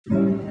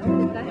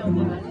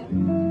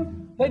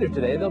Later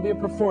today, there'll be a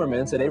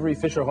performance at Avery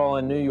Fisher Hall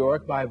in New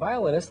York by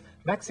violinist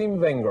Maxim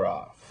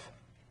Vengerov.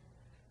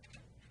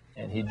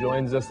 And he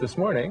joins us this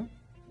morning.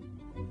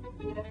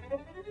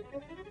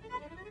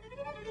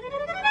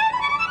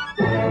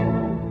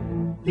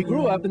 He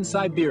grew up in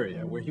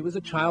Siberia, where he was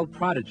a child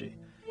prodigy.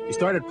 He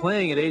started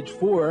playing at age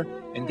 4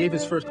 and gave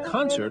his first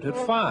concert at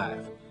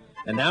 5.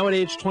 And now at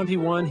age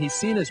 21, he's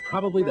seen as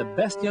probably the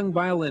best young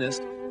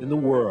violinist in the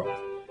world.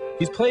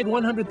 He's played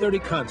 130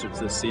 concerts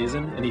this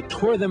season, and he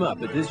tore them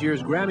up at this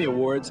year's Grammy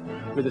Awards,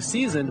 where the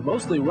seasoned,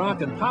 mostly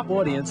rock and pop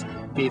audience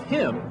gave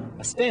him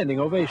a standing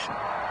ovation.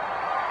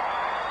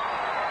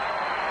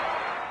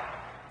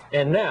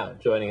 And now,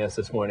 joining us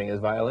this morning is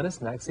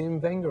violinist Maxim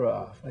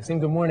Vengerov. Maxim,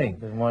 good morning.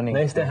 Good morning.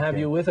 Nice to have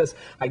you with us.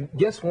 I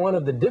guess one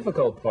of the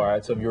difficult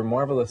parts of your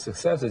marvelous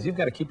success is you've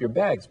got to keep your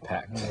bags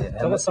packed. Yeah,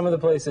 tell us some of the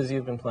places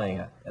you've been playing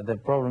at. The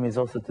problem is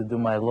also to do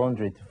my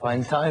laundry, to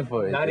find time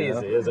for it. Not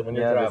easy, is it, when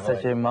you're traveling?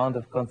 Such an amount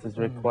of concerts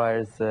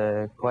requires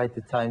quite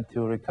the time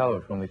to recover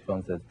from the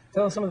concert.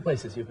 Tell us some of the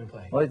places you've been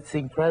playing. Well, it's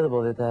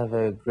incredible that I have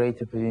a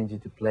great opportunity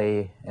to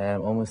play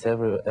almost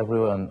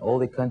everyone, all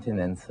the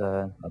continents.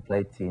 I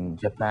played in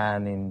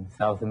Japan, in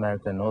South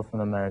America, North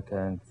America,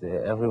 and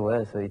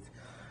everywhere. So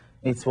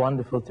it's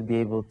wonderful to be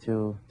able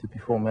to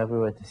perform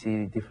everywhere, to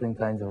see different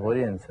kinds of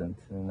audience. And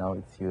now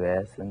it's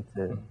US, and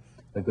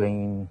we're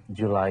going in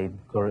July in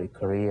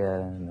Korea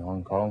and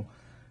Hong Kong.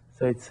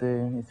 So it's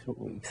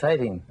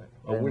exciting.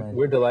 Well,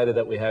 we're delighted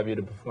that we have you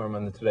to perform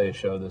on the Today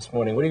Show this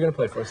morning. What are you going to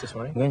play for us this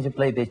morning? I'm going to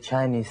play the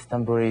Chinese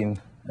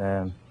tambourine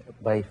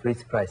by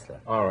Fritz Kreisler.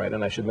 All right,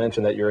 and I should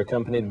mention that you're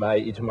accompanied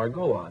by Itamar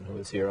Golan, who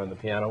is here on the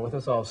piano with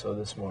us also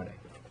this morning.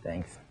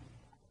 Thanks.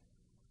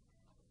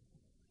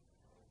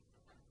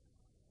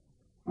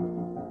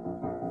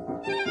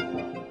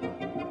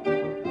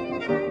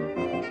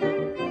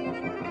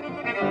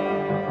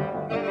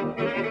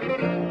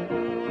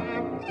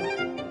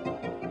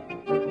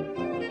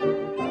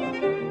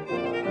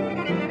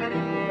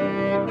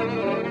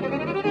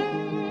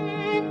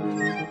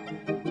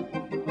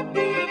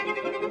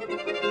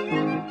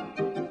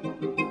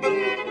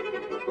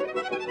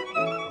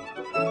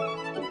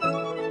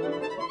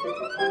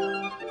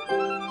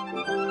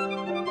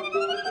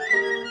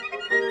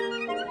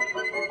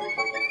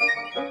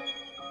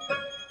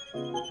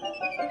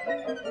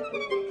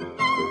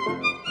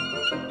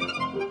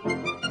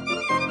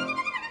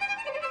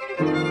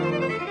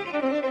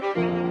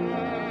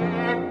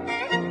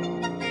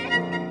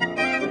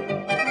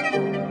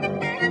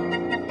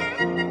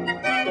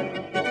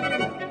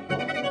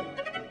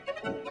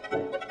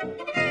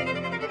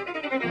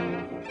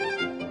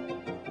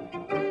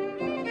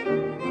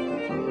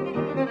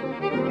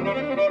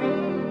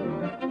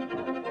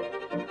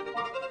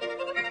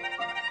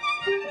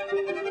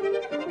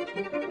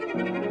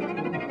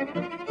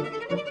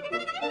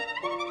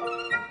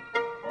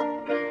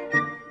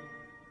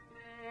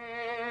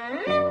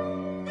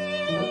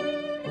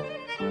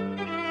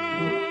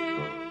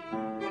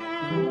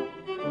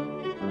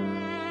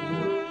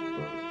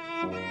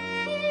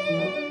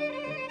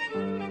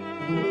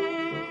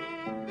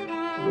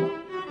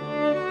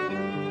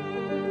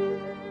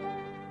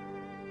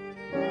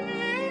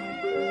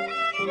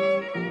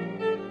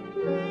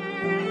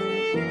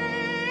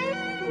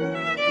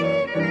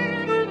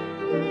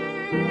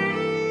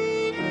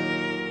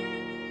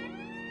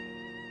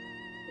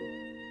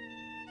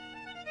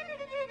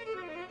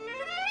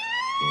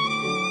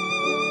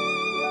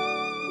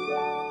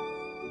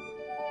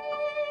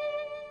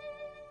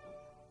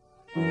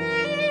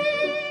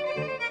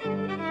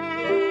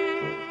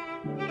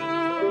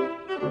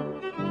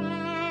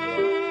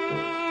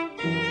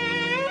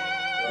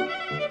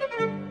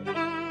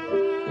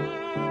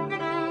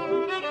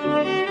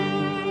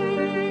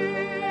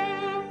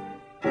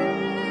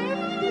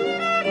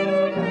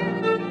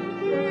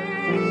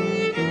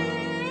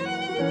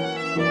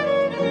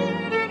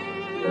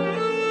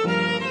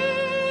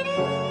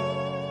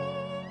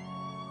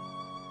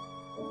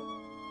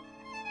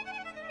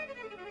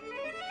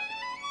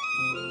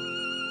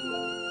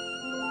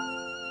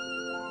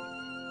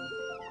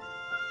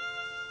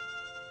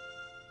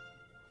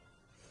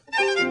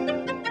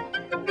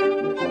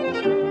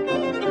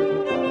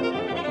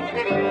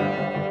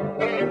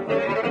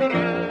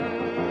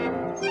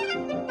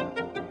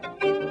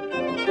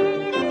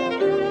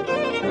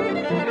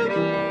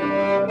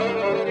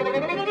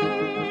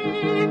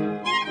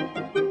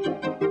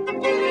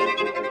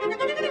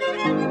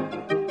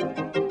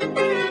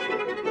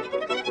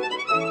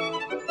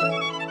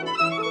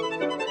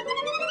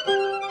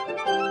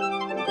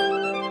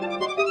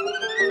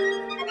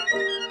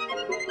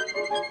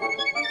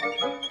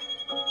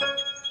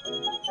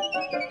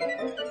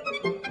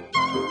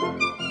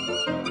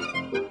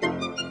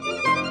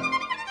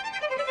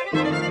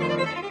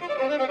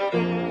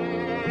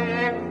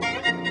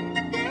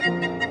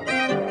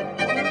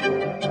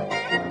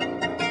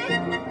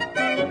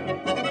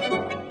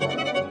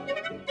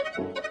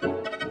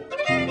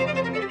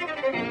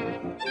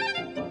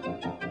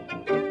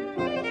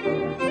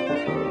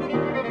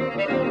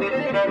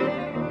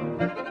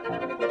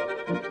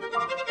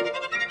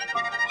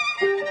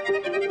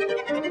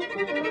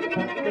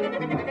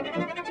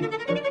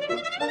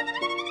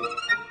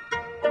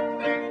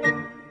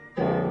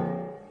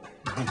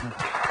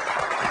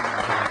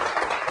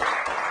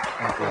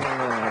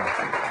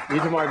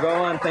 Itamar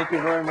Golan, thank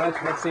you very much.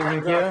 Maxim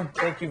Vengerov,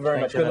 thank you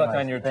very much. Good luck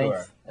on your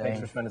tour. Thanks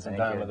for spending some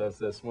time with us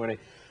this morning.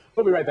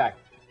 We'll be right back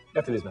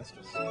after these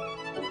messages.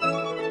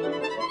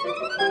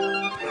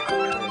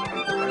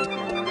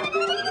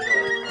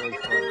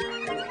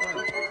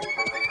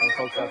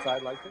 Folks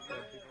outside liked it?